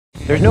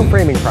There's no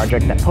framing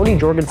project that Pony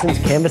Jorgensen's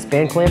canvas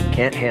band clamp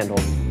can't handle.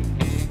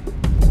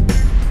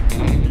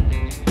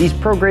 These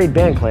pro-grade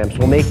band clamps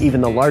will make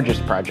even the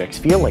largest projects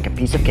feel like a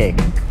piece of cake.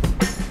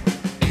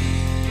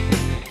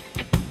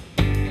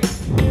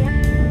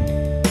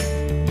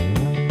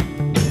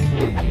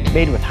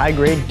 Made with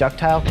high-grade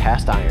ductile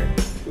cast iron.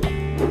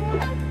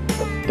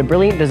 The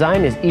brilliant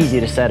design is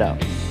easy to set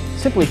up.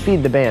 Simply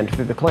feed the band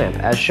through the clamp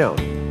as shown.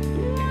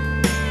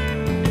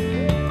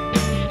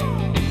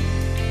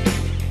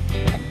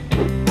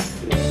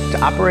 To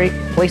operate,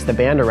 place the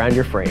band around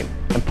your frame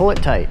and pull it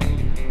tight.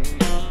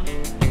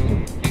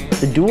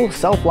 The dual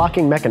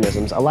self-locking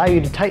mechanisms allow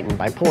you to tighten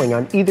by pulling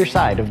on either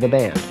side of the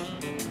band.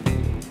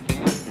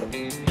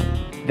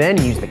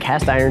 Then use the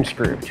cast iron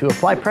screw to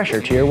apply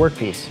pressure to your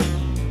workpiece.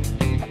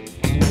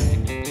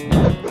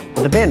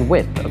 With a band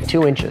width of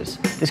 2 inches,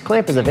 this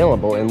clamp is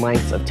available in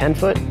lengths of 10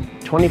 foot,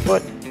 20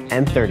 foot,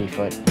 and 30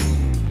 foot.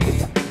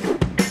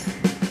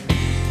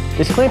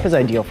 This clamp is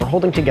ideal for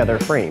holding together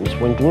frames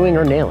when gluing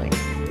or nailing.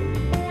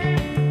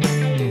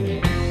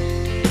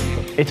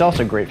 It's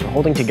also great for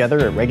holding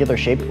together irregular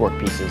shaped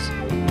workpieces.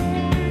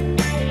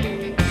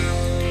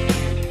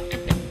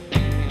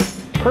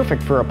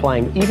 Perfect for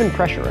applying even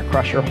pressure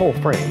across your whole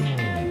frame.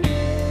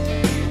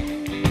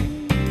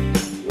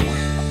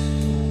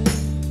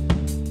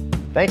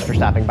 Thanks for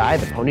stopping by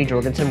the Pony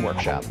Jorgensen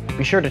workshop.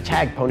 Be sure to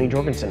tag Pony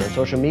Jorgensen on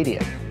social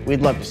media.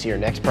 We'd love to see your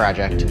next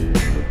project.